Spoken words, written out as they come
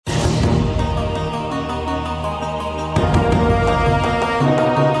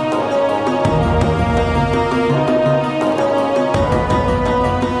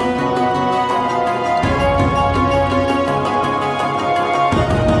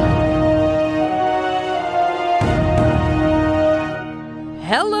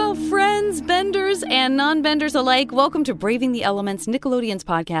Hello, friends, benders and non-benders alike. Welcome to Braving the Elements, Nickelodeon's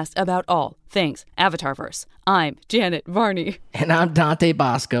podcast about all things Avatarverse. I'm Janet Varney. And I'm Dante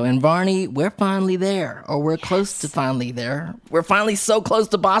Bosco. And Varney, we're finally there. Or we're close to finally there. We're finally so close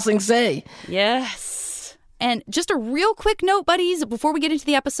to Bossing Say. Yes. And just a real quick note, buddies, before we get into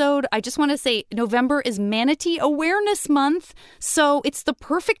the episode, I just want to say November is Manatee Awareness Month. So it's the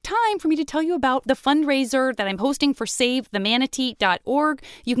perfect time for me to tell you about the fundraiser that I'm hosting for SaveTheManatee.org.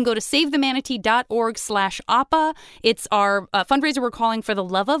 You can go to SaveTheManatee.org/Appa. It's our fundraiser we're calling for the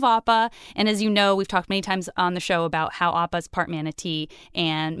love of Appa. And as you know, we've talked many times on the show about how Appa is part manatee,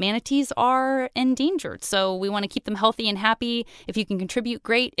 and manatees are endangered. So we want to keep them healthy and happy. If you can contribute,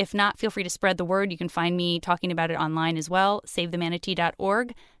 great. If not, feel free to spread the word. You can find me talking about it online as well,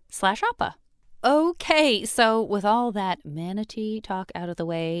 SaveTheManatee.org/Appa. Okay, so with all that manatee talk out of the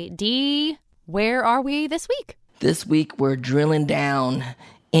way, Dee, where are we this week? This week, we're drilling down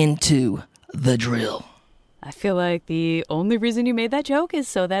into the drill. I feel like the only reason you made that joke is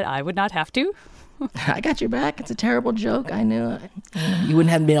so that I would not have to. I got your back. It's a terrible joke. I knew it. You wouldn't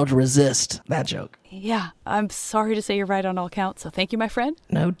have been able to resist that joke. Yeah, I'm sorry to say you're right on all counts, so thank you, my friend.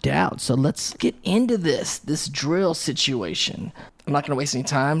 No doubt. So let's get into this drill situation. I'm not going to waste any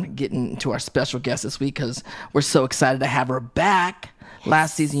time getting to our special guest this week because we're so excited to have her back.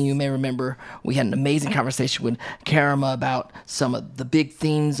 Last season, you may remember, we had an amazing conversation with Karama about some of the big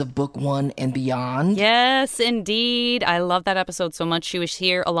themes of Book 1 and beyond. Yes, indeed. I love that episode so much. She was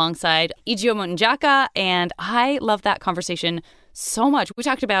here alongside Ichio Monjaka, and I love that conversation so much. We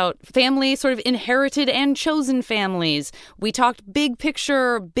talked about family, sort of inherited and chosen families. We talked big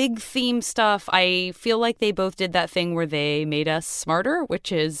picture, big theme stuff. I feel like they both did that thing where they made us smarter,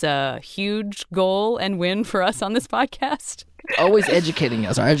 which is a huge goal and win for us on this podcast. Always educating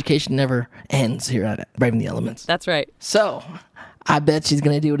us. Our education never ends here at Braving the Elements. That's right. So, I bet she's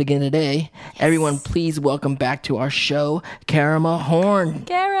going to do it again today. Yes. Everyone, please welcome back to our show, Karama Horne.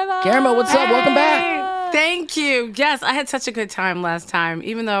 Karama, what's up? Welcome back. Thank you. Yes, I had such a good time last time,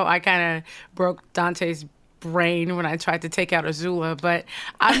 even though I kind of broke Dante's brain when I tried to take out Azula, but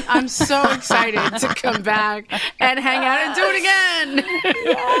I'm so excited to come back and hang out and do it again.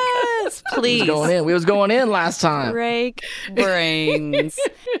 Yes, please. We was going in last time. Break brains.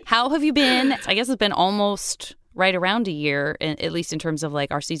 How have you been? I guess it's been almost right around a year, at least in terms of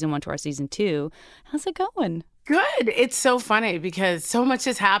like our season 1 to our season 2. How's it going? Good. It's so funny because so much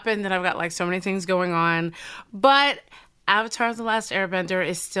has happened that I've got like so many things going on, but Avatar: The Last Airbender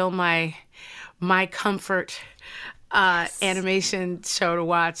is still my comfort animation show to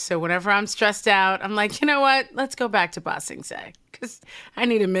watch. So whenever I'm stressed out, I'm like, you know what? Let's go back to Bossing Say because I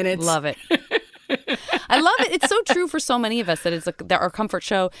need a minute. Love it. I love it. It's so true for so many of us that it's like our comfort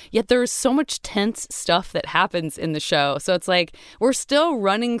show, yet there's so much tense stuff that happens in the show. So it's like we're still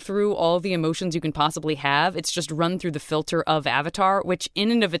running through all the emotions you can possibly have. It's just run through the filter of Avatar, which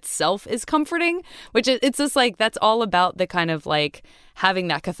in and of itself is comforting, which it's just like that's all about the kind of like having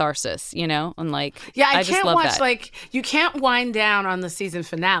that catharsis, you know? And like, yeah, I just can't love watch that. Like you can't wind down on the season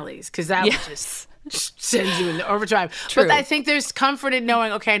finales because that would just sends you into overdrive. True. But I think there's comfort in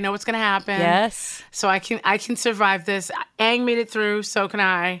knowing, okay, I know what's going to happen. Yes. So I can survive this. Aang made it through, so can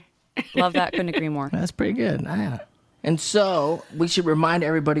I. Love that. Couldn't agree more. That's pretty good. Yeah. And so we should remind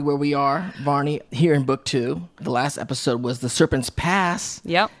everybody where we are, Varney, here in Book 2. The last episode was The Serpent's Pass.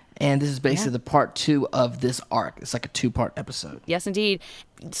 Yep. And this is basically the part 2 of this arc. It's like a 2-part episode. Yes, indeed.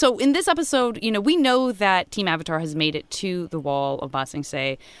 So in this episode, you know, we know that Team Avatar has made it to the wall of Ba Sing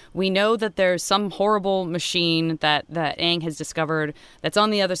Se. We know that there's some horrible machine that Aang has discovered that's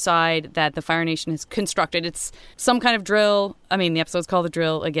on the other side that the Fire Nation has constructed. It's some kind of drill. I mean, the episode's called The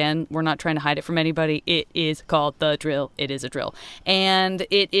Drill. Again, we're not trying to hide it from anybody. It is called The Drill. It is a drill. And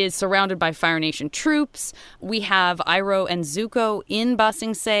it is surrounded by Fire Nation troops. We have Iroh and Zuko in Ba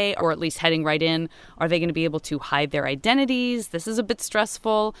Sing Se, or at least heading right in. Are they going to be able to hide their identities? This is a bit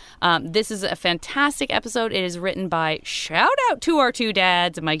stressful. This is a fantastic episode. It is written by, shout out to our 2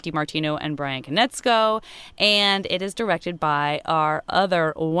 dads, Mike DiMartino and Brian Konietzko, and it is directed by our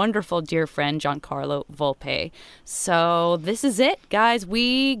other wonderful dear friend, Giancarlo Volpe. So this is it, guys.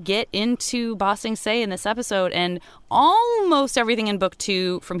 We get into Ba Sing Se in this episode, and almost everything in Book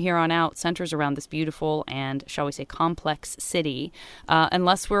 2 from here on out centers around this beautiful and, shall we say, complex city.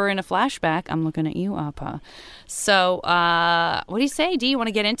 Unless we're in a flashback, I'm looking at you, Appa. So what do you say? Do you want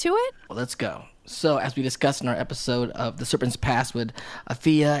to get into it? Well, let's go. So, as we discussed in our episode of The Serpent's Pass with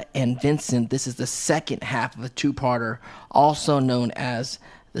Afia and Vincent, this is the second half of a 2-parter, also known as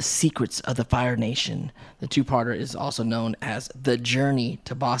The Secrets of the Fire Nation. The two-parter is also known as The Journey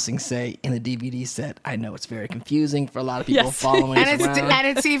to Ba Sing Se in the DVD set. I know it's very confusing for a lot of people following us around. And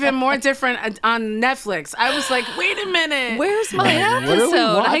it's even more different on Netflix. I was like, wait a minute. Where's my episode?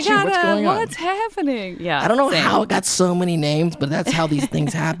 What are we watching? What's going on? What's happening? Yeah. I don't know how it got so many names, but that's how these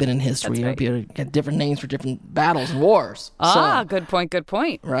things happen in history. That's right. People get different names for different battles and wars. Good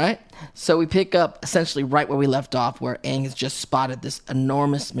point. Right? So we pick up essentially right where we left off, where Aang has just spotted this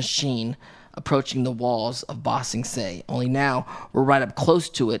enormous machine approaching the walls of Ba Sing Se. Only now we're right up close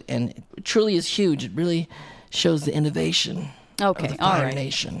to it, and it truly is huge. It really shows the innovation of the Fire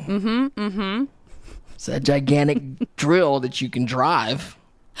Nation. It's a gigantic drill that you can drive.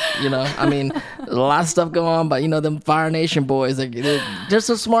 You know, I mean, a lot of stuff going on, but them Fire Nation boys, there's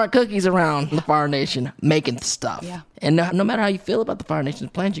some smart cookies around the Fire Nation making stuff. Yeah. And no matter how you feel about the Fire Nation's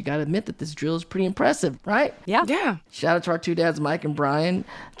plans, you got to admit that this drill is pretty impressive, right? Yeah. Shout out to our two dads, Mike and Brian,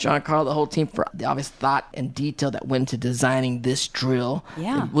 John Carl, the whole team for the obvious thought and detail that went into designing this drill.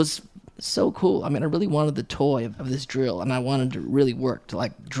 Yeah. It was so cool. I mean, I really wanted the toy of this drill, and I wanted to really work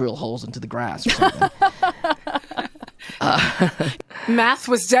to drill holes into the grass or something. Math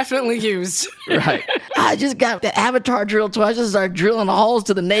was definitely used. Right. I just got the Avatar drill toy. I just started drilling holes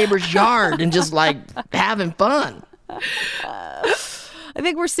to the neighbor's yard and just having fun. I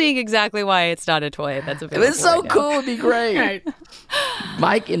think we're seeing exactly why it's not a toy. That's available. It's so right now. cool. It'd be great. Right.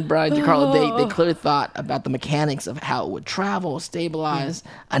 Mike and Brian DiCarlo, they clearly thought about the mechanics of how it would travel, stabilize,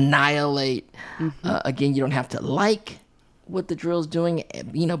 annihilate. Again, you don't have to like what the drill's doing,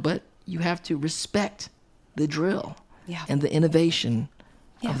 but you have to respect the drill and the innovation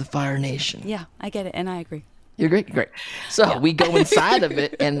of the Fire Nation. Yeah, I get it, and I agree. You're great. So we go inside of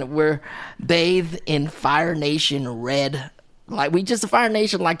it, and we're bathed in Fire Nation red. The Fire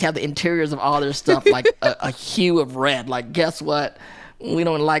Nation like to have the interiors of all their stuff a hue of red. Guess what? We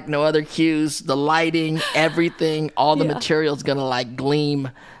don't like no other hues. The lighting, everything, all the material's gonna gleam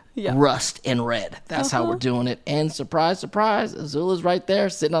rust and red. That's how we're doing it. And surprise, surprise, Azula's right there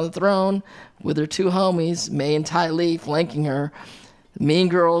sitting on the throne with her two homies, May and Ty Lee, flanking her. Mean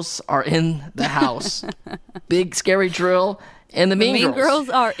Girls are in the house. Big scary drill. And the Mean Girls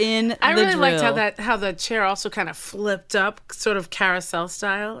are in the drill. I really liked how the chair also kind of flipped up, sort of carousel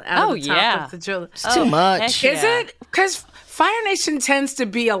style, out of the top of the drill. It's too much. Is it? Because Fire Nation tends to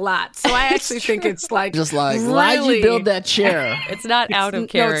be a lot, so I actually think it's just really... why'd you build that chair? It's not out of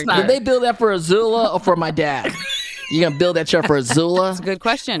character. No, it's not. Did they build that for Azula or for my dad? You gonna build that chair for Azula? That's a good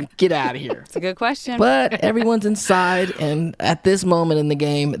question. Get out of here. It's a good question. But everyone's inside, and at this moment in the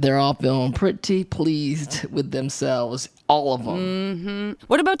game, they're all feeling pretty pleased with themselves. All of them.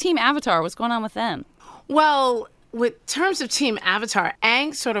 What about Team Avatar? What's going on with them? Well, with terms of Team Avatar,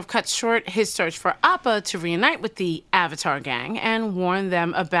 Aang sort of cut short his search for Appa to reunite with the Avatar gang and warn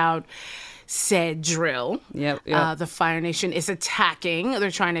them about said drill. Yep. The Fire Nation is attacking.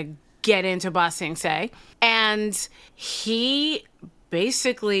 They're trying to get into Ba Sing Se. And he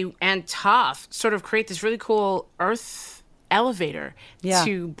basically, and Toph, sort of create this really cool earth elevator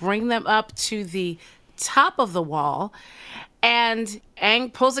to bring them up to the top of the wall. And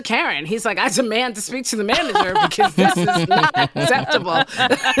Aang pulls a Karen. He's like, I demand to speak to the manager because this is not acceptable.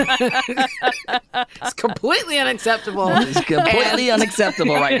 It's completely unacceptable. It's completely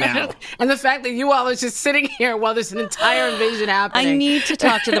unacceptable right now. And the fact that you all are just sitting here while there's an entire invasion happening. I need to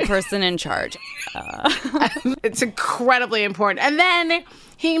talk to the person in charge. It's incredibly important. And then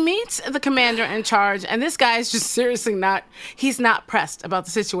he meets the commander in charge, and this guy is just seriously he's not pressed about the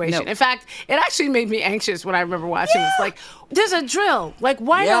situation. No. In fact, it actually made me anxious when I remember watching. It's like, there's a drill.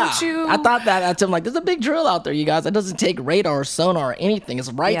 Why don't you? I thought that at him, there's a big drill out there, you guys. It doesn't take radar or sonar or anything.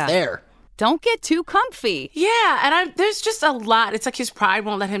 It's right there. Don't get too comfy. Yeah, and there's just a lot. It's like his pride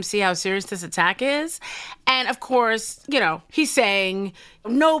won't let him see how serious this attack is. And of course, he's saying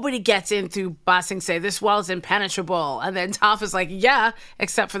nobody gets in through Ba Sing Se. This wall is impenetrable. And then Toph is like, yeah,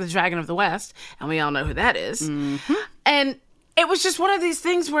 except for the Dragon of the West. And we all know who that is. Mm-hmm. And it was just one of these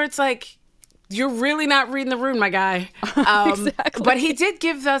things where it's like, you're really not reading the room, my guy. Exactly. But he did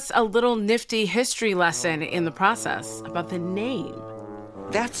give us a little nifty history lesson in the process about the name.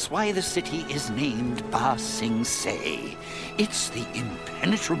 That's why the city is named Ba Sing Se. It's the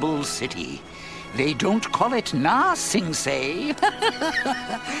impenetrable city. They don't call it Na Sing Se.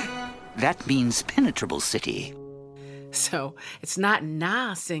 That means penetrable city. So it's not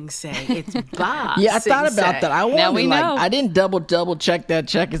Na Sing Se, it's Ba. Yeah, I thought about that. I wondered, now we know. I didn't double check that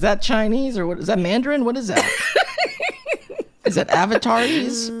check. Is that Chinese or what? Is that Mandarin? What is that? Is that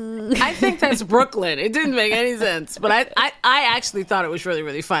Avatarese? I think that's Brooklyn. It didn't make any sense, but I actually thought it was really,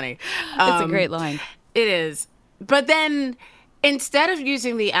 really funny. It's a great line. It is. But then instead of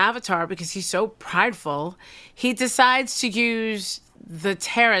using the Avatar, because he's so prideful, he decides to use the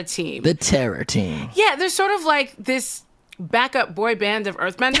Terra team. The Terra team. Yeah, they're sort of like this backup boy band of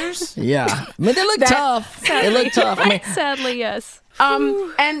Earthbenders. Yeah. I mean, they look tough. They look tough. I mean, Sadly, yes.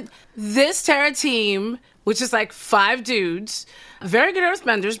 And this Terra team, which is like 5 dudes, very good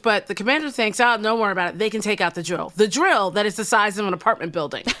Earthbenders, but the commander thinks, oh, don't worry about it. They can take out the drill. The drill that is the size of an apartment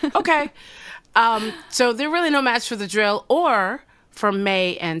building. Okay. So they're really no match for the drill or for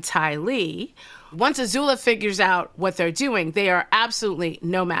May and Ty Lee. Once Azula figures out what they're doing, they are absolutely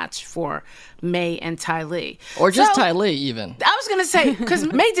no match for May and Ty Lee. Or just Ty Lee, even. I was going to say, because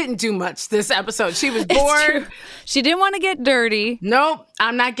May didn't do much this episode. She was bored. She didn't want to get dirty. Nope,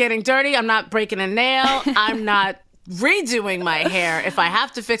 I'm not getting dirty. I'm not breaking a nail. I'm not redoing my hair. If I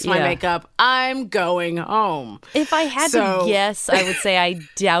have to fix my makeup, I'm going home. If I had to guess, I would say I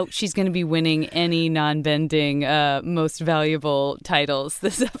doubt she's going to be winning any non-bending most valuable titles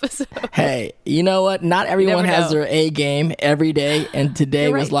this episode. Hey, you know what? Not everyone has their A game every day, and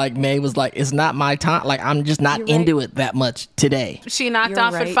today was like, May was like, it's not my time. Like, I'm just not into it that much today. She knocked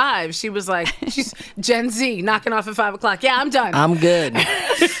off at 5. She was like, she's Gen Z, knocking off at 5 o'clock. Yeah, I'm done. I'm good.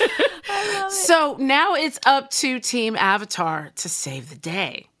 So now it's up to Team Avatar to save the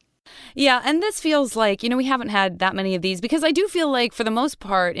day. Yeah, and this feels like, we haven't had that many of these because I do feel like for the most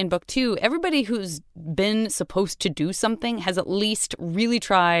part in book 2, everybody who's been supposed to do something has at least really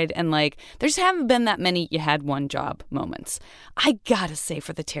tried, and like there just haven't been that many you had one job moments. I gotta say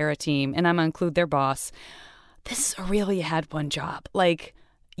for the Terra team, and I'm gonna include their boss, this is a real you had one job. Like,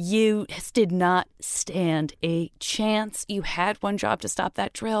 you just did not stand a chance. You had one job to stop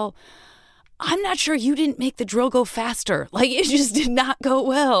that drill. I'm not sure you didn't make the drill go faster. Like, it just did not go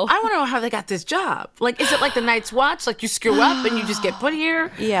well. I want to know how they got this job. Like, is it like the Night's Watch? Like, you screw up and you just get put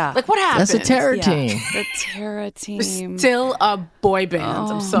here? Yeah. Like, what happened? That's a Terra team. The Terra team. It's still a boy band.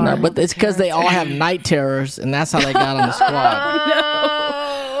 I'm sorry. No, but it's because they all have night terrors, and that's how they got on the squad. No.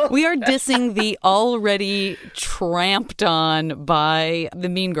 We are dissing the already tramped on by the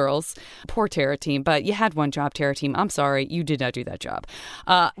Mean Girls. Poor Terra team. But you had one job, Terra team. I'm sorry. You did not do that job.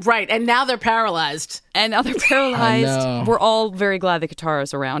 Right. And now they're paralyzed. And now they're paralyzed. We're all very glad that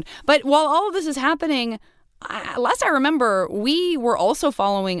Katara's around. But while all of this is happening, last I remember, we were also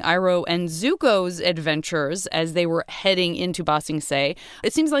following Iroh and Zuko's adventures as they were heading into Ba Sing Se.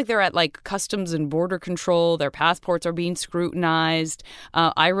 It seems like they're at like customs and border control. Their passports are being scrutinized.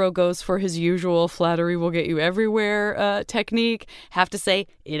 Iroh goes for his usual flattery will get you everywhere technique. Have to say,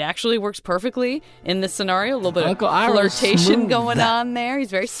 it actually works perfectly in this scenario. A little bit Uncle of flirtation going on there. He's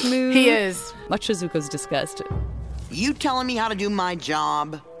very smooth. He is. Much to Zuko's disgust. You telling me how to do my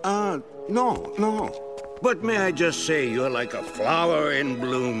job? No. But may I just say, you're like a flower in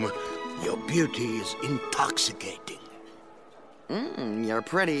bloom. Your beauty is intoxicating. You're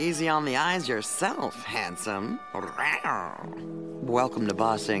pretty easy on the eyes yourself, handsome. Welcome to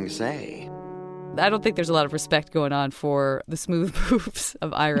Ba Sing Se. I don't think there's a lot of respect going on for the smooth moves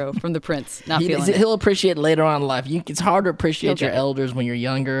of Iroh from the prince. Not feeling it. He'll appreciate it later on in life. It's hard to appreciate your elders when you're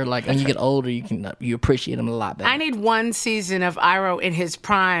younger. Like, when you get older, you appreciate them a lot better. I need one season of Iroh in his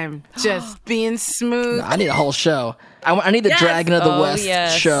prime, just being smooth. No, I need a whole show. I need the Dragon of the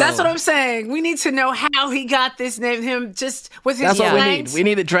West show. That's what I'm saying. We need to know how he got this name, him just with his That's what we need. We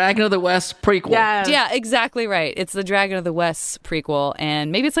need the Dragon of the West prequel. Yeah, exactly right. It's the Dragon of the West prequel,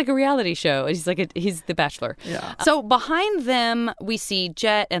 and maybe it's like a reality show. He's the Bachelor. Yeah. So behind them, we see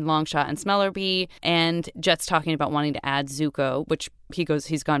Jet and Longshot and Smellerbee, and Jet's talking about wanting to add Zuko, which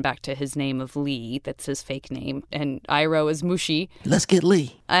he's gone back to his name of Lee. That's his fake name. And Iroh is Mushi. Let's get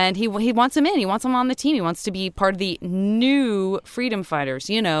Lee. And he wants him in. He wants him on the team. He wants to be part of the new freedom fighters.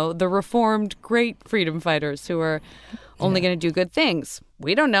 The reformed great freedom fighters who are only going to do good things.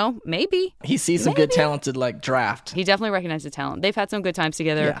 We don't know. Maybe. He sees some good talented draft. He definitely recognized the talent. They've had some good times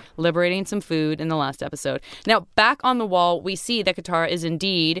together, liberating some food in the last episode. Now, back on the wall, we see that Katara is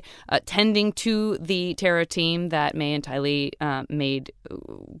indeed tending to the Terra team that May and Ty Lee made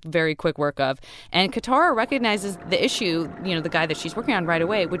very quick work of. And Katara recognizes the issue, the guy that she's working on right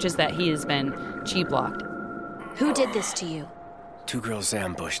away, which is that he has been chi-blocked. Who did this to you? 2 girls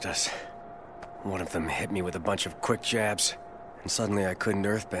ambushed us. One of them hit me with a bunch of quick jabs, and suddenly I couldn't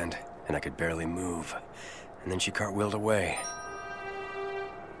earthbend, and I could barely move. And then she cartwheeled away.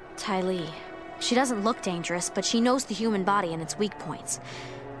 Ty Lee. She doesn't look dangerous, but she knows the human body and its weak points.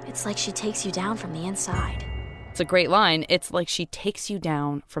 It's like she takes you down from the inside. It's a great line. It's like she takes you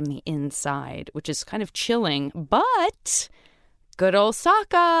down from the inside, which is kind of chilling, but good old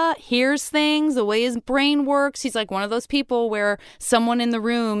Sokka hears things, the way his brain works. He's like one of those people where someone in the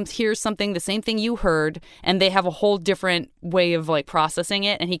room hears something, the same thing you heard, and they have a whole different way of like processing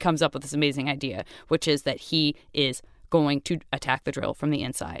it. And he comes up with this amazing idea, which is that he is going to attack the drill from the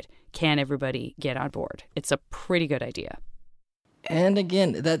inside. Can everybody get on board? It's a pretty good idea. And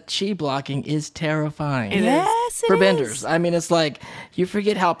again, that chi blocking is terrifying. Yes, it for is. benders. I mean, it's like you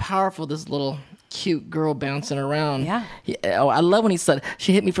forget how powerful this little cute girl bouncing around. Yeah. I love when he said,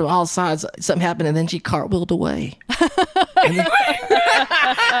 she hit me from all sides. Something happened, and then she cartwheeled away. I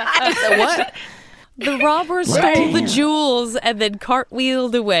said, what? The robbers stole the jewels and then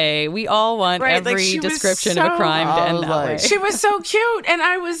cartwheeled away. We all want every description of a crime to end that way. She was so cute, and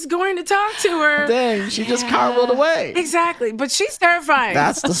I was going to talk to her. Dang, she just cartwheeled away. Exactly, but she's terrifying.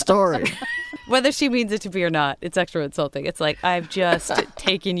 That's the story. Whether she means it to be or not, it's extra insulting. It's like, I've just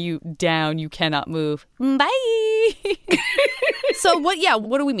taken you down. You cannot move. Bye. So what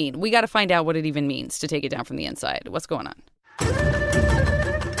do we mean? We got to find out what it even means to take it down from the inside. What's going on?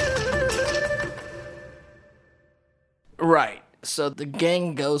 Right. So the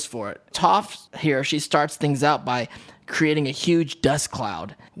gang goes for it. Toph here, she starts things out by creating a huge dust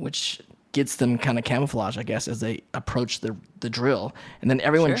cloud, which gets them kind of camouflage, I guess, as they approach the drill. And then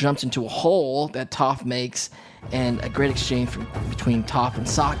everyone jumps into a hole that Toph makes, and a great exchange between Toph and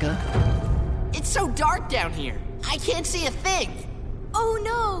Sokka. It's so dark down here. I can't see a thing. Oh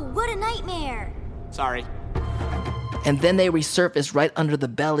no, what a nightmare. Sorry. And then they resurface right under the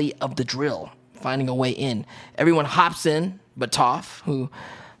belly of the drill, finding a way in. Everyone hops in, but Toph, who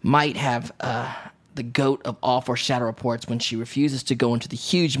might have the goat of all four shadow reports when she refuses to go into the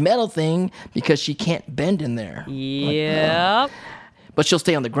huge metal thing because she can't bend in there. Yep. But she'll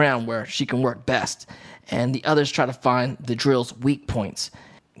stay on the ground where she can work best. And the others try to find the drill's weak points.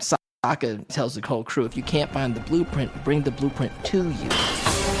 Sokka tells the whole crew, if you can't find the blueprint, bring the blueprint to you.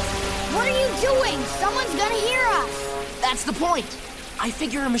 What are you doing? Someone's gonna hear us. That's the point. I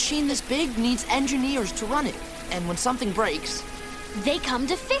figure a machine this big needs engineers to run it. And when something breaks, They come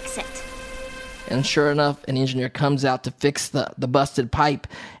to fix it. And sure enough, an engineer comes out to fix the busted pipe,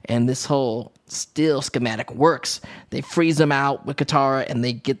 and this whole steel schematic works. They freeze them out with Katara, and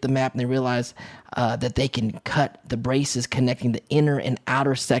they get the map, and they realize that they can cut the braces connecting the inner and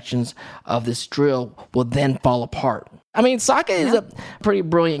outer sections of this drill will then fall apart. I mean, Sokka is a pretty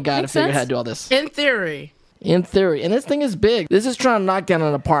brilliant guy to figure out how to do all this. In theory. In theory. And this thing is big. This is trying to knock down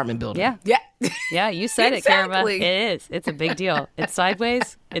an apartment building. Yeah. Yeah. Yeah, you said it, Karama. It is. It's a big deal. It's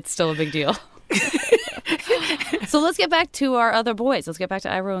sideways. It's still a big deal. So let's get back to our other boys. Let's get back to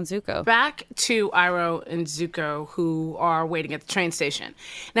Iroh and Zuko. Back to Iroh and Zuko, who are waiting at the train station.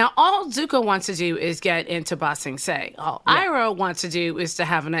 Now, all Zuko wants to do is get into Ba Sing Se. All Iroh wants to do is to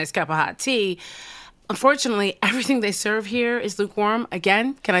have a nice cup of hot tea. Unfortunately, everything they serve here is lukewarm.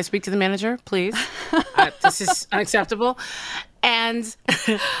 Again, can I speak to the manager, please? This is unacceptable. And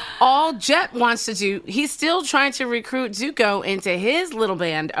all Jet wants to do, he's still trying to recruit Zuko into his little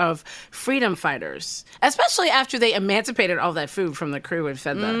band of freedom fighters, especially after they emancipated all that food from the crew and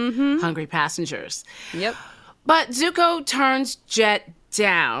fed the hungry passengers. Yep. But Zuko turns Jet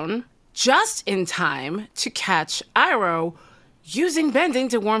down just in time to catch Iroh using bending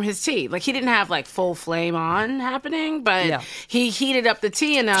to warm his tea. Like, he didn't have, like, full flame on happening, but he heated up the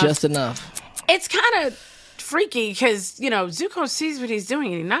tea enough. Just enough. It's kind of freaky because, you know, Zuko sees what he's doing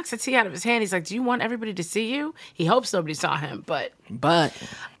and he knocks the tea out of his hand. He's like, do you want everybody to see you? He hopes nobody saw him, but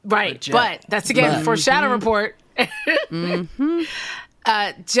Jet, that's again for Shadow Report.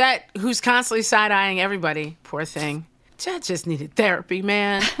 Jet, who's constantly side-eyeing everybody, poor thing. Jet just needed therapy,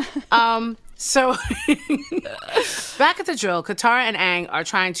 man. So back at the drill, Katara and Aang are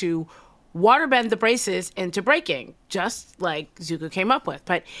trying to waterbend the braces into breaking, just like Zuko came up with.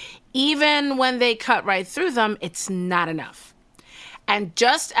 But even when they cut right through them, it's not enough. And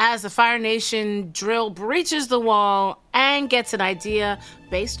just as the Fire Nation drill breaches the wall, Aang gets an idea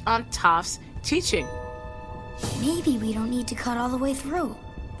based on Toph's teaching. Maybe we don't need to cut all the way through.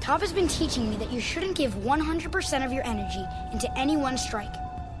 Toph has been teaching me that you shouldn't give 100% of your energy into any one strike.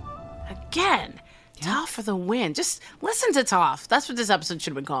 Again, Toph for the win. Just listen to Toph. That's what this episode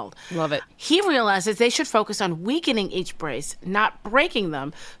should have been called. Love it. He realizes they should focus on weakening each brace, not breaking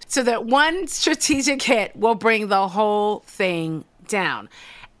them, so that one strategic hit will bring the whole thing down.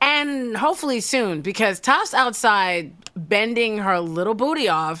 And hopefully soon, because Toph's outside bending her little booty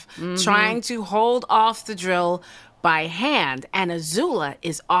off, trying to hold off the drill by hand, and Azula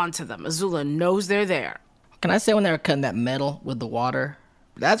is onto them. Azula knows they're there. Can I say when they were cutting that metal with the water?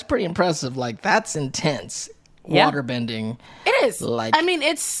 That's pretty impressive. Like, that's intense. waterbending. It is. Like, I mean,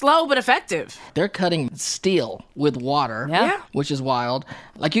 it's slow but effective. They're cutting steel with water, Yeah. which is wild.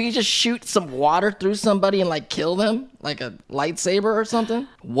 Like, you can just shoot some water through somebody and, like, kill them, like a lightsaber or something.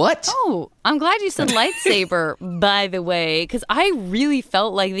 What? Oh, I'm glad you said lightsaber, by the way, because I really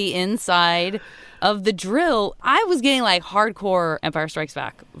felt like the inside of the drill, I was getting like hardcore Empire Strikes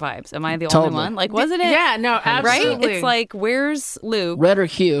Back vibes. Am I the only one? Like, wasn't it? Yeah, no, absolutely. Right? It's like, where's Luke? Red or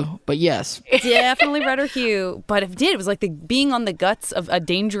hue, but yes. Definitely red or hue. But if it did, it was like being on the guts of a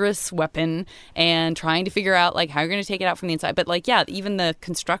dangerous weapon and trying to figure out like how you're going to take it out from the inside. But like, yeah, even the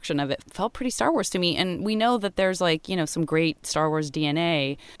construction of it felt pretty Star Wars to me. And we know that there's like, you know, some great Star Wars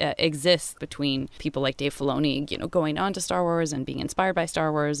DNA exists between people like Dave Filoni, you know, going on to Star Wars and being inspired by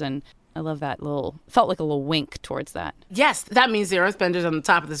Star Wars. And I love that felt like a little wink towards that. Yes, that means the Earthbenders on the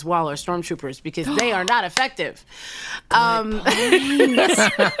top of this wall are stormtroopers because they are not effective.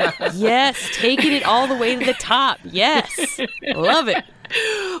 Yes, taking it all the way to the top. Yes, love it.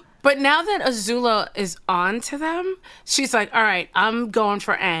 But now that Azula is on to them, she's like, all right, I'm going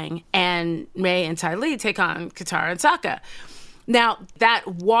for Aang, and May and Ty Lee take on Katara and Sokka. Now, that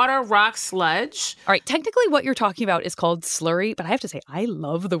water rock sludge. All right, technically what you're talking about is called slurry, but I have to say, I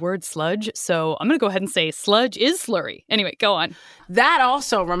love the word sludge, so I'm going to go ahead and say sludge is slurry. Anyway, go on. That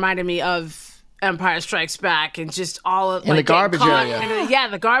also reminded me of Empire Strikes Back and just all of in the garbage area. Yeah,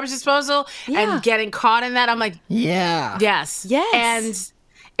 the garbage disposal and getting caught in that. I'm like, yeah. Yes. And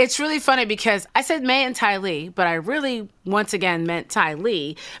it's really funny because I said May and Ty Lee, but I really, once again, meant Ty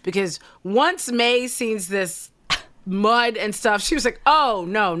Lee because once May sees this mud and stuff, she was like, oh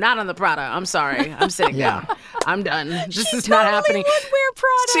no, not on the Prada, I'm sorry, I'm sitting down, I'm done, this is not happening. Would wear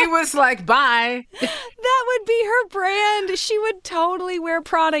Prada. She was like, bye. That would be her brand. She would totally wear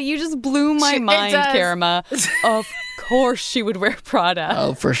Prada. You just blew my mind, Karama. Of course she would wear Prada.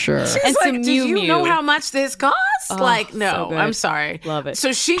 Oh, for sure. She's and like, some do you know how much this costs? Like, no, so I'm sorry. Love it.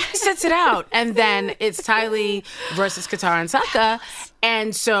 So she sits it out, and then it's Ty Lee versus Katara and Sokka.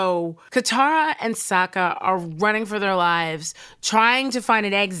 And so Katara and Sokka are running for their lives, trying to find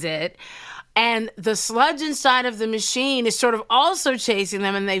an exit. And the sludge inside of the machine is sort of also chasing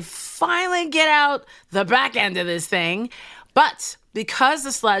them. And they finally get out the back end of this thing. But because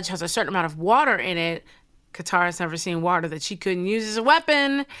the sludge has a certain amount of water in it, Katara's never seen water that she couldn't use as a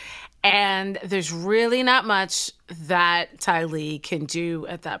weapon. And there's really not much that Ty Lee can do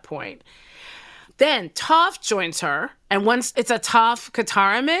at that point. Then Toph joins her, and once it's a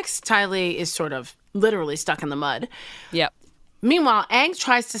Toph-Katara mix, Ty Lee is sort of literally stuck in the mud. Yep. Meanwhile, Aang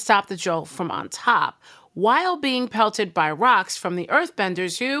tries to stop the drill from on top while being pelted by rocks from the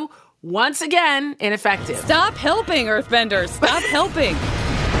Earthbenders who, once again, ineffective. Stop helping, Earthbenders. Stop helping.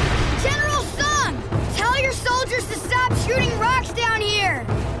 General Sun, tell your soldiers to stop shooting rocks down here.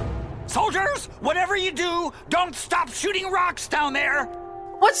 Soldiers, whatever you do, don't stop shooting rocks down there.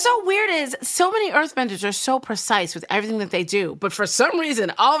 What's so weird is so many Earthbenders are so precise with everything that they do, but for some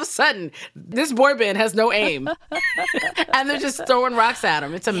reason, all of a sudden, this boy band has no aim. And they're just throwing rocks at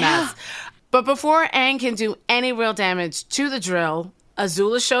him. It's a mess. But before Aang can do any real damage to the drill,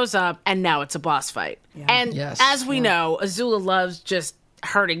 Azula shows up, and now it's a boss fight. Yeah. And as we know, Azula loves just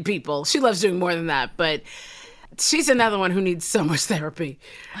hurting people. She loves doing more than that, but she's another one who needs so much therapy.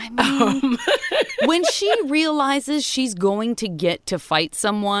 I mean, when she realizes she's going to get to fight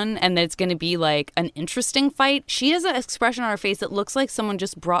someone and that it's going to be like an interesting fight, she has an expression on her face that looks like someone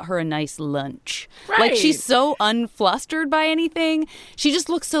just brought her a nice lunch. Right. Like she's so unflustered by anything. She just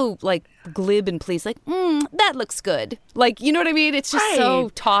looks so like glib and pleased, like, that looks good. Like, you know what I mean? It's just so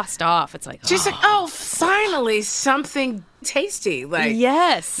tossed off. It's like, she's like, oh, finally something tasty. Like,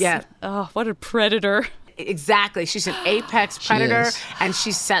 yes. Yeah. Oh, what a predator. Exactly. She's an apex predator, and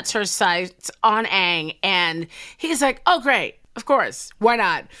she sets her sights on Aang, and he's like, oh, great. Of course. Why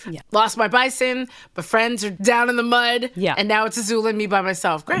not? Yeah. Lost my bison, but friends are down in the mud, and now it's Azula and me by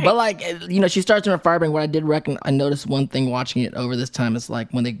myself. Great. But, like, you know, she starts in her firebending. What I did reckon, I noticed one thing watching it over this time is, like,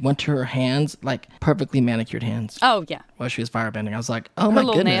 when they went to her hands, like, perfectly manicured hands. Oh, yeah. While she was firebending. I was like, oh, her my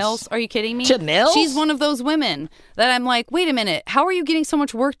little goodness. nails. Are you kidding me? She had nails? She's one of those women that I'm like, wait a minute. How are you getting so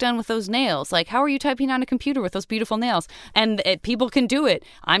much work done with those nails? Like, how are you typing on a computer with those beautiful nails? And people can do it.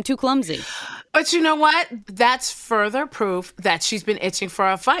 I'm too clumsy. But you know what? That's further proof that she's been itching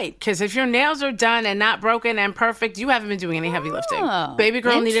for a fight. Because if your nails are done and not broken and perfect, you haven't been doing any heavy lifting. Baby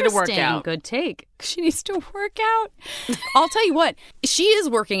girl needed to work out. Good take. She needs to work out. I'll tell you what, she is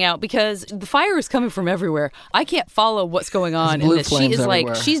working out because the fire is coming from everywhere. I can't follow what's going on in this. She is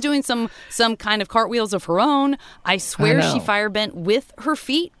everywhere. like, she's doing some kind of cartwheels of her own. I swear she firebent with her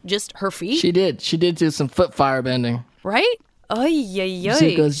feet, just her feet. She did. She did do some foot firebending. Right? Oy, oy, oy.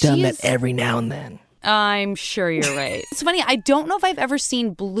 She goes down that every now and then. I'm sure you're right. It's funny, I don't know if I've ever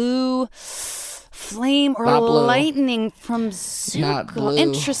seen blue flame or lightning from Zuko. Not blue.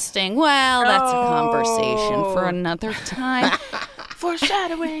 Interesting. Well, that's a conversation for another time.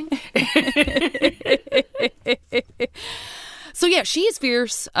 Foreshadowing. So yeah, she is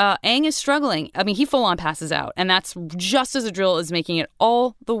fierce. Aang is struggling. I mean, he full on passes out. And that's just as Adril is making it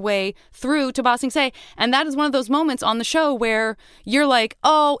all the way through to Ba Sing Se. And that is one of those moments on the show where you're like,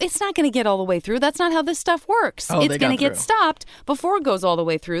 oh, it's not going to get all the way through. That's not how this stuff works. It's going to get stopped before it goes all the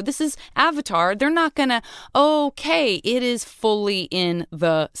way through. This is Avatar. They're not going to, okay, it is fully in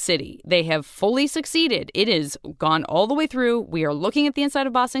the city. They have fully succeeded. It is gone all the way through. We are looking at the inside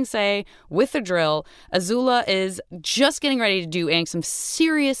of Ba Sing Se with the drill. Azula is just getting ready to do Aang some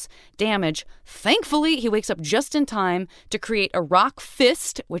serious damage. Thankfully, he wakes up just in time to create a rock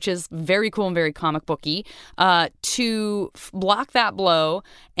fist, which is very cool and very comic booky, to block that blow.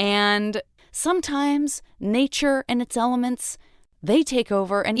 And sometimes nature and its elements, they take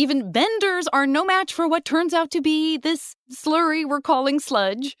over, and even benders are no match for what turns out to be this slurry we're calling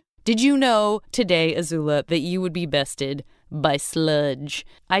sludge. Did you know today, Azula, that you would be bested by sludge?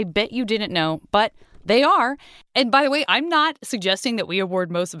 I bet you didn't know, but they are. And by the way, I'm not suggesting that we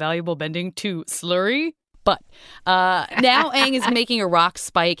award most valuable bending to Slurry, but now Aang is making a rock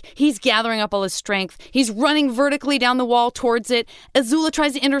spike. He's gathering up all his strength. He's running vertically down the wall towards it. Azula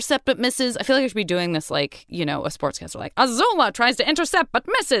tries to intercept but misses. I feel like I should be doing this like, a sportscaster. Like, Azula tries to intercept but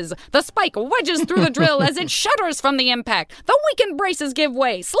misses. The spike wedges through the drill as it shudders from the impact. The weakened braces give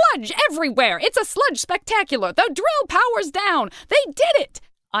way. Sludge everywhere. It's a sludge spectacular. The drill powers down. They did it.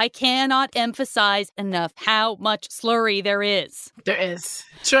 I cannot emphasize enough how much slurry there is. There is.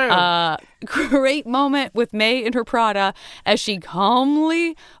 True. Great moment with May in her Prada as she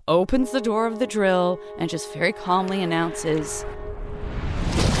calmly opens the door of the drill and just very calmly announces,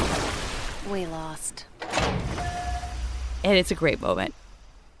 "We lost." And it's a great moment.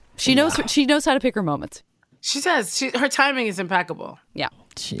 She knows how to pick her moments. She does. Her timing is impeccable. Yeah.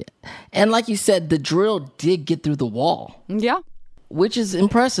 Shit. And like you said, the drill did get through the wall. Yeah. Which is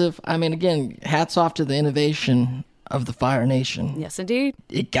impressive. I mean, again, hats off to the innovation of the Fire Nation. Yes, indeed.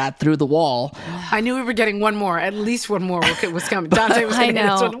 It got through the wall. I knew we were getting one more. At least one more was coming. Dante was going to hit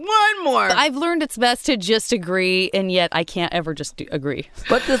us with one more. I've learned it's best to just agree, and yet I can't ever just agree.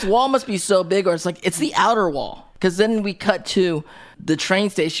 But this wall must be so big, or it's the outer wall. Because then we cut to the train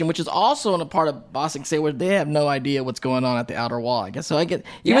station, which is also in a part of Ba Sing Se where they have no idea what's going on at the outer wall, I guess. So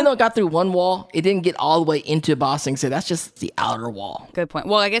even though it got through one wall, it didn't get all the way into Ba Sing Se. That's just the outer wall. Good point.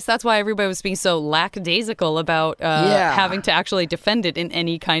 Well, I guess that's why everybody was being so lackadaisical about having to actually defend it in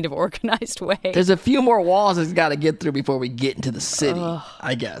any kind of organized way. There's a few more walls it's got to get through before we get into the city,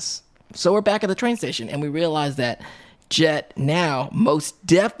 I guess. So we're back at the train station, and we realize that Jet now most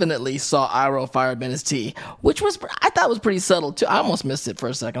definitely saw Iroh firebend his tea, which I thought was pretty subtle too. I almost missed it for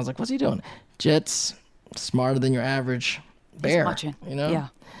a second. I was like, what's he doing? Jet's smarter than your average bear. He's watching. Yeah.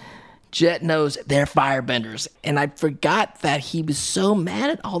 Jet knows they're firebenders. And I forgot that he was so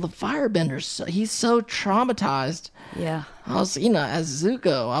mad at all the firebenders. He's so traumatized. Yeah. I was, as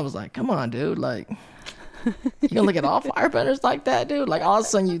Zuko, I was like, come on, dude. Like, you gonna look at all firebenders like that, dude? Like all of a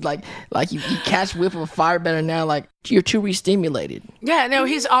sudden you you catch whiff of a firebender now, like you're too re-stimulated. Yeah, no,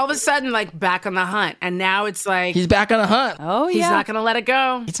 he's all of a sudden like back on the hunt, and now it's like he's back on the hunt. Oh yeah, he's not gonna let it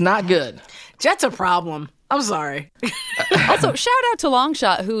go. It's not good. Jet's a problem. I'm sorry. Also, shout out to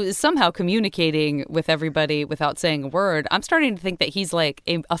Longshot, who is somehow communicating with everybody without saying a word. I'm starting to think that he's like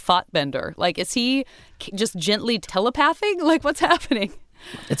a thought bender. Like, is he just gently telepathing? Like, what's happening?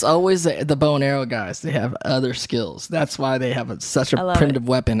 It's always the bow and arrow guys. They have other skills. That's why they have such a primitive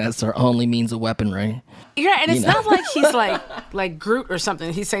weapon as their only means of weaponry. Yeah, and it's not like he's like Groot or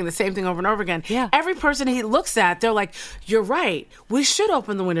something. He's saying the same thing over and over again. Yeah. Every person he looks at, they're like, you're right. We should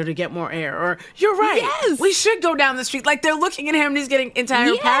open the window to get more air. Or, you're right. Yes. We should go down the street. Like, they're looking at him and he's getting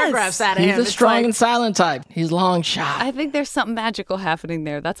entire paragraphs out of him. He's a strong and silent type. He's long shot. I think there's something magical happening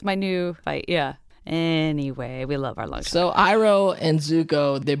there. That's my new fight. Yeah. Anyway, we love our Longshot. So Iroh and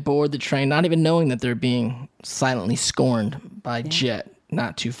Zuko, they board the train, not even knowing that they're being silently scorned by Jet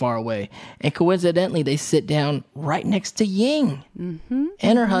not too far away. And coincidentally, they sit down right next to Ying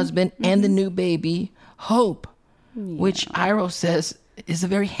and her husband and the new baby, Hope, which Iroh says is a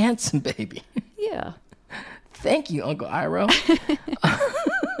very handsome baby. Yeah. Thank you, Uncle Iroh.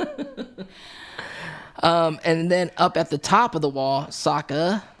 And then up at the top of the wall,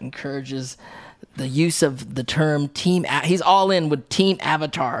 Sokka encourages the use of the term team. He's all in with Team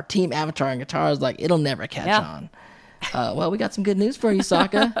Avatar. Team Avatar, and Katara is like, it'll never catch on. Well, we got some good news for you,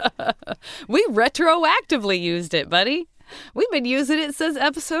 Sokka. We retroactively used it, buddy. We've been using it since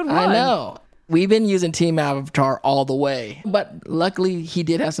episode 1. I know. We've been using Team Avatar all the way. But luckily, he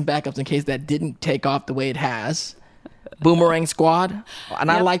did have some backups in case that didn't take off the way it has. Boomerang Squad.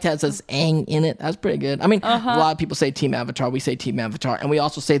 And I liked how it says Aang in it. That's pretty good. I mean, a lot of people say Team Avatar. We say Team Avatar. And we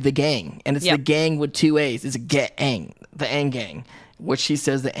also say the gang. And it's the gang with 2 A's. It's Aang. The Aang gang. Which she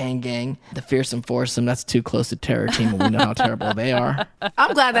says the Aang gang. The Fearsome Foursome. That's too close to Terror Team. And we know how terrible they are.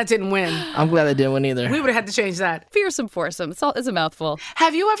 I'm glad that didn't win. I'm glad they didn't win either. We would have had to change that. Fearsome Foursome. It's a mouthful.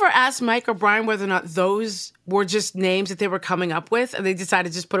 Have you ever asked Mike or Brian whether or not those were just names that they were coming up with and they decided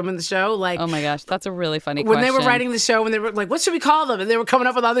to just put them in the show? Like, oh my gosh, that's a really funny when question. they were writing the show and they were like, what should we call them? And they were coming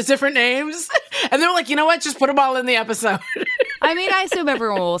up with all these different names. And they were like, you know what? Just put them all in the episode. I mean, I assume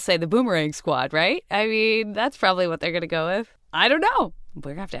everyone will say the Boomerang Squad, right? I mean, that's probably what they're going to go with. I don't know. We're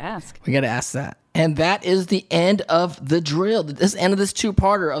going to have to ask. We got to ask that. And that is the end of the drill. This end of this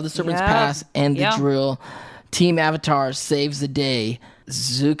two-parter of the Serpent's Pass and the drill. Team Avatar saves the day.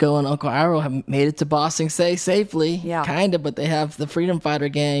 Zuko and Uncle Iroh have made it to Ba Sing Se safely. Yeah. Kind of, but they have the Freedom Fighter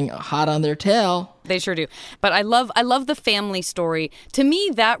gang hot on their tail. They sure do. But I love the family story. To me,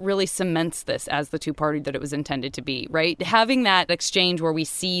 that really cements this as the two-party that it was intended to be, right? Having that exchange where we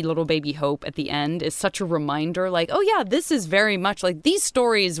see little baby Hope at the end is such a reminder, like, oh yeah, this is very much like these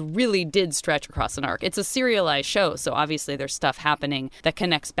stories really did stretch across an arc. It's a serialized show, so obviously there's stuff happening that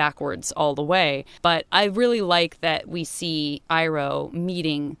connects backwards all the way. But I really like that we see Iroh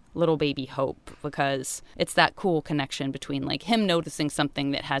meeting little baby Hope, because it's that cool connection between like him noticing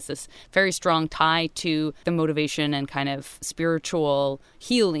something that has this very strong tie to the motivation and kind of spiritual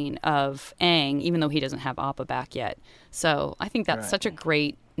healing of Aang, even though he doesn't have Appa back yet. So I think that's such a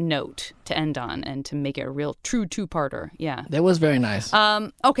great note to end on and to make it a real true two-parter. Yeah. That was very nice.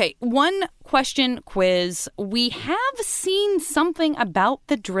 Okay, one question quiz. We have seen something about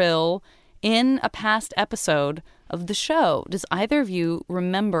the drill in a past episode of the show. Does either of you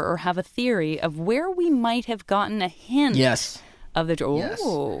remember or have a theory of where we might have gotten a hint of the drill? Yes.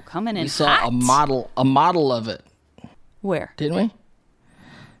 Oh, coming in We saw hot. a model of it. Where? Didn't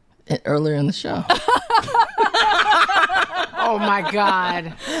we? Earlier in the show. Oh my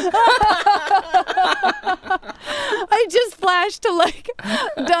God. I just flashed to like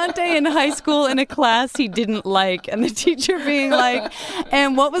Dante in high school in a class he didn't like, and the teacher being like,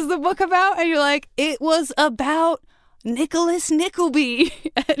 and what was the book about? And you're like, it was about Nicholas Nickleby.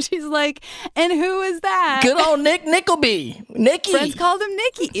 And she's like, and who is that? Good old Nick Nickleby. Nicky. Friends called him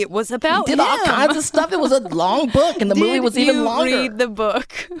Nicky. It was about He did all kinds of stuff. It was a long book, and the movie was even longer. Did you read the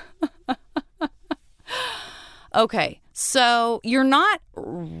book? Okay, so you're not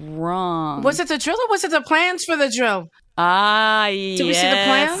wrong. Was it the drill or was it the plans for the drill? Ah, yes. Did we see the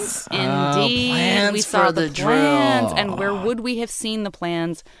plans? Indeed. Plans we saw for the the plans. drill. And where would we have seen the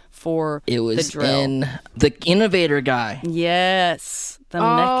plans for It was the drill? in the innovator guy. Yes. The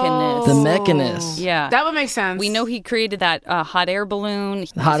mechanist. The mechanist. Yeah. That would make sense. We know he created that hot air balloon.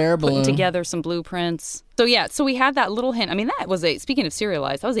 He Hot was air putting balloon. together some blueprints. So yeah, so we had that little hint. I mean, that was speaking of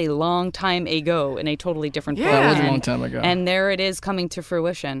serialized, that was a long time ago in a totally different book. That was a And- long time ago. And there it is coming to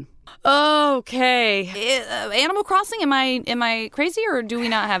fruition. Okay, Animal Crossing. Am I crazy, or do we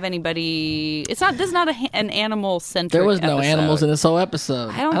not have anybody? This is not an animal centric. There was no animals in this whole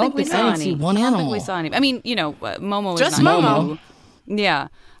episode. I don't think we saw I any. didn't see one I don't animal. think we saw any. I mean, Momo Just is not Momo. new. Yeah.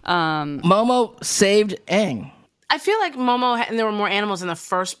 Momo saved Aang. I feel like Momo and there were more animals in the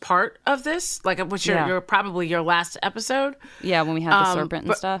first part of this, like which you're probably your last episode. Yeah, when we had the serpent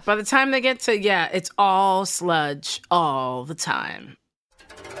and stuff. By the time they get to it's all sludge all the time.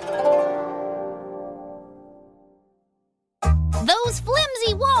 Those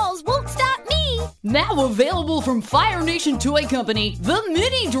flimsy walls won't stop me! Now available from Fire Nation Toy Company, the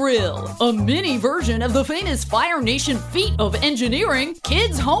Mini Drill, a mini version of the famous Fire Nation feat of engineering,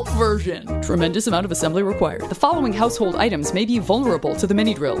 kids' home version. Tremendous amount of assembly required. The following household items may be vulnerable to the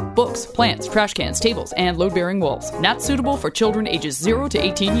Mini Drill: books, plants, trash cans, tables, and load-bearing walls. Not suitable for children ages 0 to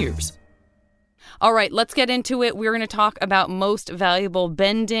 18 years. All right, let's get into it. We're going to talk about most valuable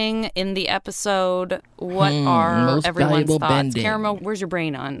bending in the episode. What are most everyone's valuable thoughts? bending. Karama, where's your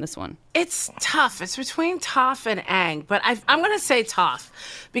brain on this one? It's tough. It's between Toph and Aang, but I'm going to say Toph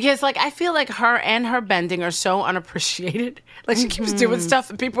because I feel like her and her bending are so unappreciated. Like she keeps doing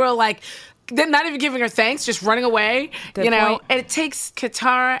stuff and people are like, they're not even giving her thanks, just running away. Good point. And it takes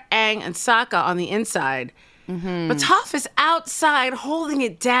Katara, Aang, and Sokka on the inside. But Toph is outside holding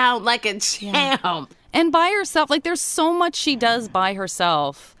it down like a champ. And by herself. Like, there's so much she does by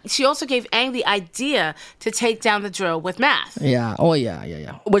herself. She also gave Aang the idea to take down the drill with math. Yeah. Oh,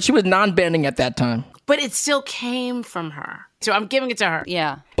 yeah. But she was non-bending at that time. But it still came from her. So I'm giving it to her.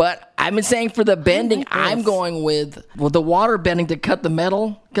 Yeah. But I've been saying for the bending, I'm going with the water bending to cut the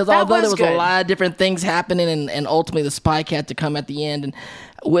metal. Because although there was a lot of different things happening and ultimately the spike had to come at the end. And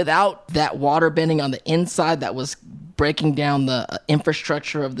without that water bending on the inside, that was breaking down the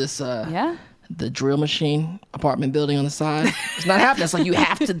infrastructure of this the drill machine apartment building on the side. It's not happening. It's like you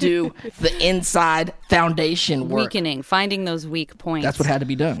have to do the inside foundation work. Weakening, finding those weak points. That's what had to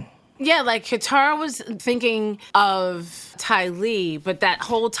be done. Yeah, like Katara was thinking of Ty Lee, but that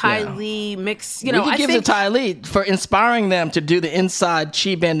whole Ty Lee mix, we can give it to Ty Lee for inspiring them to do the inside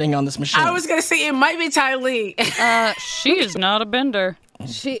chi bending on this machine. I was going to say it might be Ty Lee. She is not a bender.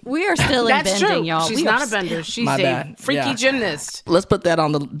 We are still in That's bending, true. y'all. She's not a bender. She's a freaky gymnast. Let's put that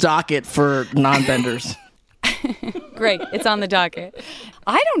on the docket for non-benders. Great. It's on the docket.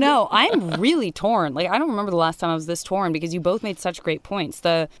 I don't know. I'm really torn. Like, I don't remember the last time I was this torn because you both made such great points.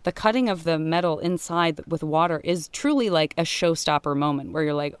 The cutting of the metal inside with water is truly like a showstopper moment where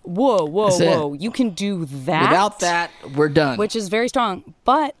you're like, whoa, you can do that. Without that, we're done. Which is very strong.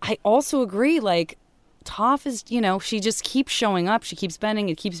 But I also agree, like, Toph is, she just keeps showing up. She keeps bending.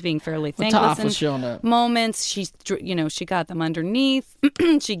 It keeps being fairly thankless Toph was showing up. Moments. She's, she got them underneath.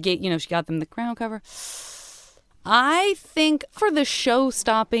 she got them the ground cover. I think for the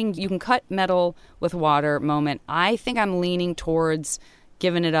show-stopping, you can cut metal with water moment. I think I'm leaning towards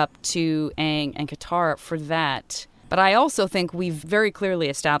giving it up to Aang and Katara for that. But I also think we've very clearly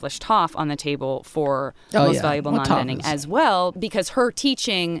established Toph on the table for most valuable non-bending as well, because her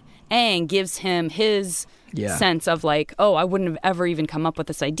teaching Aang gives him his sense of like, I wouldn't have ever even come up with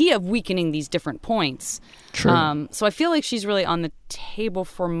this idea of weakening these different points. True. So I feel like she's really on the table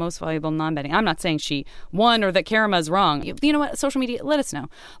for most valuable non-bending. I'm not saying she won or that Karama's wrong. You know what? Social media, let us know.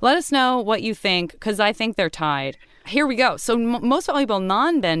 Let us know what you think, because I think they're tied. Here we go. So most valuable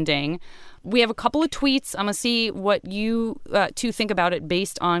non-bending. We have a couple of tweets. I'm going to see what you two think about it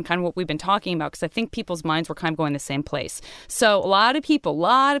based on kind of what we've been talking about, because I think people's minds were kind of going the same place. So a lot of people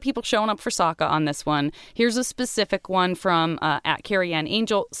showing up for Sokka on this one. Here's a specific one from at Carrie Ann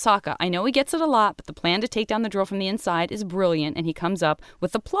Angel. Sokka, I know he gets it a lot, but the plan to take down the drill from the inside is brilliant, and he comes up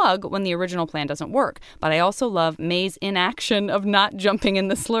with the plug when the original plan doesn't work. But I also love May's inaction of not jumping in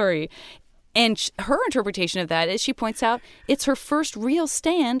the slurry. And her interpretation of that is, she points out, it's her first real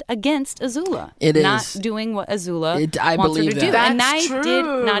stand against Azula. It is. Not doing what Azula I wants her to believe do. that. And That's I did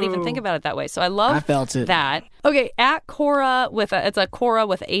not even think about it that way. So I felt it. that. Okay, at Korra it's a Korra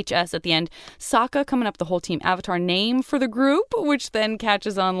with HS at the end. Sokka coming up the whole Team Avatar name for the group, which then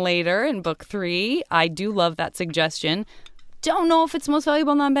catches on later in Book 3. I do love that suggestion. Don't know if it's most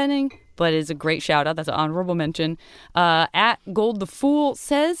valuable non-bending, but it is a great shout out. That's an honorable mention. At Gold the Fool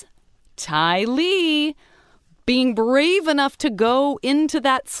says, Ty Lee being brave enough to go into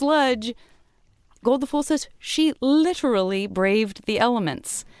that sludge. Gold the Fool says she literally braved the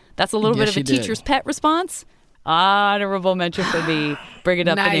elements. That's a little bit of a teacher's pet response. Honorable mention for me. Bring it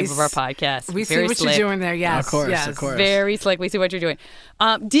up the name of our podcast. We Very see what slick. you're doing there. Yes, of course. Very slick. We see what you're doing.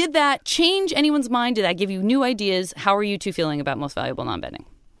 Did that change anyone's mind? Did that give you new ideas? How are you two feeling about most valuable non-bending?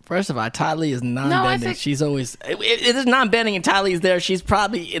 First of all, Ty Lee is non-bending. She's always... It is non-bending and Ty Lee's there. She's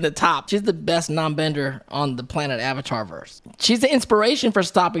probably in the top. She's the best non-bender on the planet Avatarverse. She's the inspiration for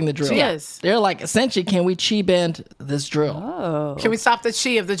stopping the drill. She is. They're like, essentially, can we chi bend this drill? Oh. Can we stop the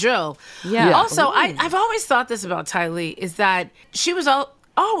chi of the drill? Yeah. Also, I've always thought this about Ty Lee, is that she was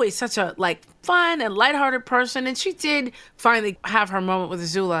always such a fun and lighthearted person, and she did finally have her moment with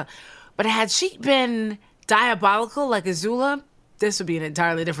Azula. But had she been diabolical like Azula, this would be an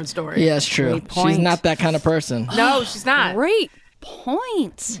entirely different story. Yeah, it's true. She's not that kind of person. No, she's not. Great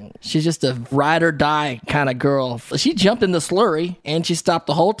point. She's just a ride or die kind of girl. She jumped in the slurry and she stopped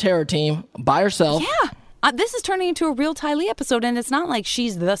the whole terror team by herself. Yeah. This is turning into a real Ty Lee episode, and it's not like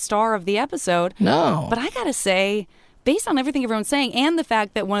she's the star of the episode. No. But I gotta say, based on everything everyone's saying, and the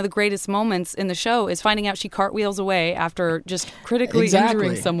fact that one of the greatest moments in the show is finding out she cartwheels away after just critically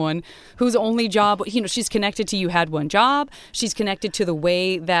injuring someone whose only job, she's connected to you had one job. She's connected to the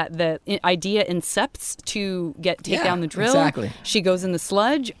way that the idea incepts to take down the drill. Exactly. She goes in the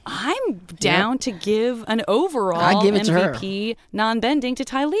sludge. I'm down to give an overall I give it MVP non-bending to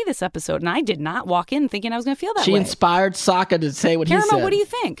Ty Lee this episode, and I did not walk in thinking I was going to feel that way. She inspired Sokka to say what he said. What do you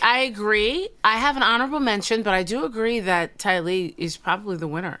think? I agree. I have an honorable mention, but I do agree that Ty Lee is probably the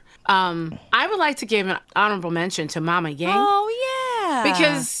winner. I would like to give an honorable mention to Mama Yang. Oh, yeah.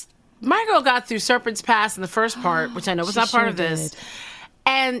 Because my girl got through Serpent's Pass in the first part, which I know was not part of this.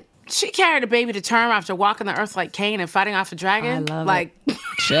 And she carried a baby to term after walking the earth like Cain and fighting off a dragon. I love it.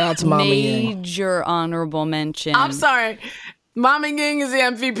 Shout out to Mama Yang. Major honorable mention. I'm sorry. Mama Yang is the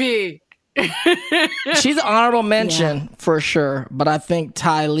MVP. She's an honorable mention for sure, but I think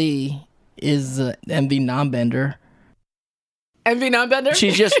Ty Lee is MV non-bender. MV non-bender? She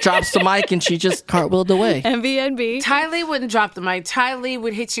just drops the mic and she just cartwheeled away. MVNB. Ty Lee wouldn't drop the mic. Ty Lee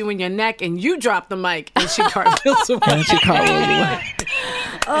would hit you in your neck and you drop the mic and she cartwheels away. And she cartwheeled away.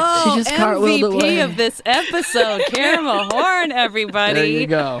 Oh, She just cartwheeled MVP away. of this episode, Karama Horne, everybody. There you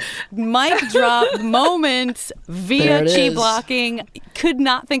go. Mic drop moment There via it chi is. blocking. Could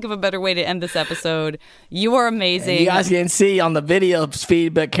not think of a better way to end this episode. You are amazing. You guys can see on the video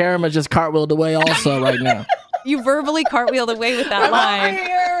feed, but Karama just cartwheeled away also right now. You verbally cartwheeled away with that line.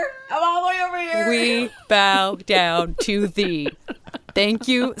 I'm all the way over here. We bow down to thee. Thank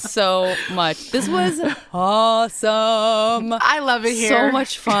you so much. This was awesome. I love it here. So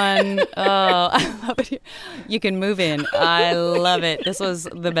much fun. Oh, I love it here. You can move in. I love it. This was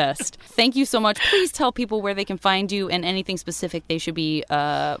the best. Thank you so much. Please tell people where they can find you and anything specific they should be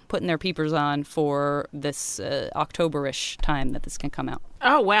putting their peepers on for this October-ish time that this can come out.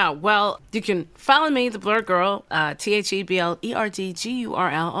 Oh, wow. Well, you can follow me, The Blurred Girl,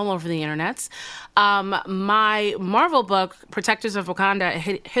 TheBlerdGurl, all over the internets. My Marvel book, Protectors of Wakanda,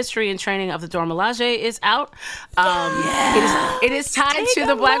 History and Training of the Dora Milaje, is out. It is tied to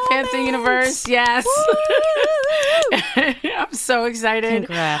the Black Panther universe. Yes. I'm so excited.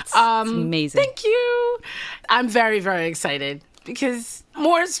 Congrats. It's amazing. Thank you. I'm very, very excited because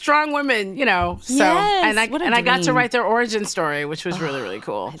more strong women, you know. So Yes, and what a I got to dream. write their origin story, which was really, really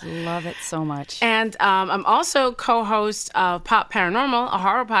cool. I love it so much. And I'm also co-host of Pop Paranormal, a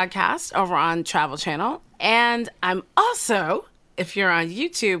horror podcast over on Travel Channel. And I'm also, if you're on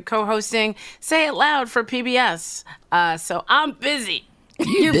YouTube, co-hosting Say It Loud for PBS. So I'm busy.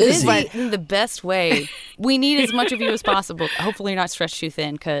 You're busy. busy in the best way. We need as much of you as possible. Hopefully you're not stretched too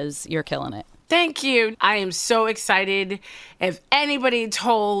thin because you're killing it. Thank you. I am so excited. If anybody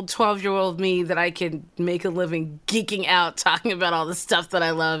told 12-year-old me that I could make a living geeking out talking about all the stuff that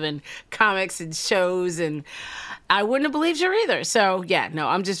I love and comics and shows, and I wouldn't have believed you either. So, yeah, no,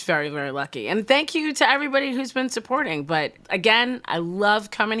 I'm just very, very lucky. And thank you to everybody who's been supporting. But again, I love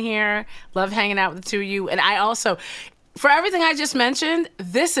coming here, love hanging out with the two of you. And I also, for everything I just mentioned,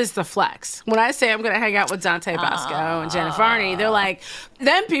 this is the flex. When I say I'm going to hang out with Dante Bosco and Janet Varney, they're like,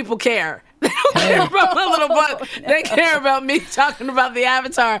 then people care. They don't care about my little book. They care about me talking about the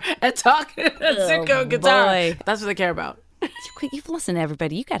Avatar and talking about Zuko guitar. boy. That's what they care about. You've listened to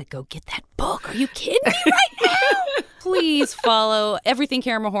everybody. You got to go get that book. Are you kidding me right now? Please follow everything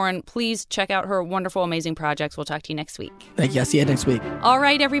Karama Horne. Please check out her wonderful, amazing projects. We'll talk to you next week. Thank you. I'll see you next week. All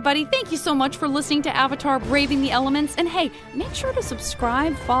right, everybody. Thank you so much for listening to Avatar Braving the Elements. And hey, make sure to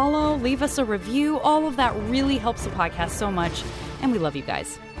subscribe, follow, leave us a review. All of that really helps the podcast so much. And we love you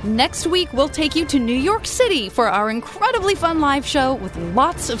guys. Next week, we'll take you to New York City for our incredibly fun live show with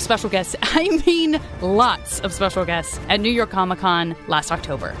lots of special guests. I mean, lots of special guests at New York Comic Con last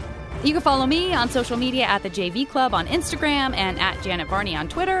October. You can follow me on social media at the JV Club on Instagram and at Janet Varney on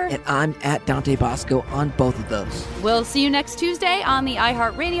Twitter. And I'm at Dante Bosco on both of those. We'll see you next Tuesday on the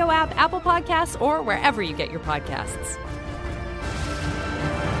iHeartRadio app, Apple Podcasts, or wherever you get your podcasts.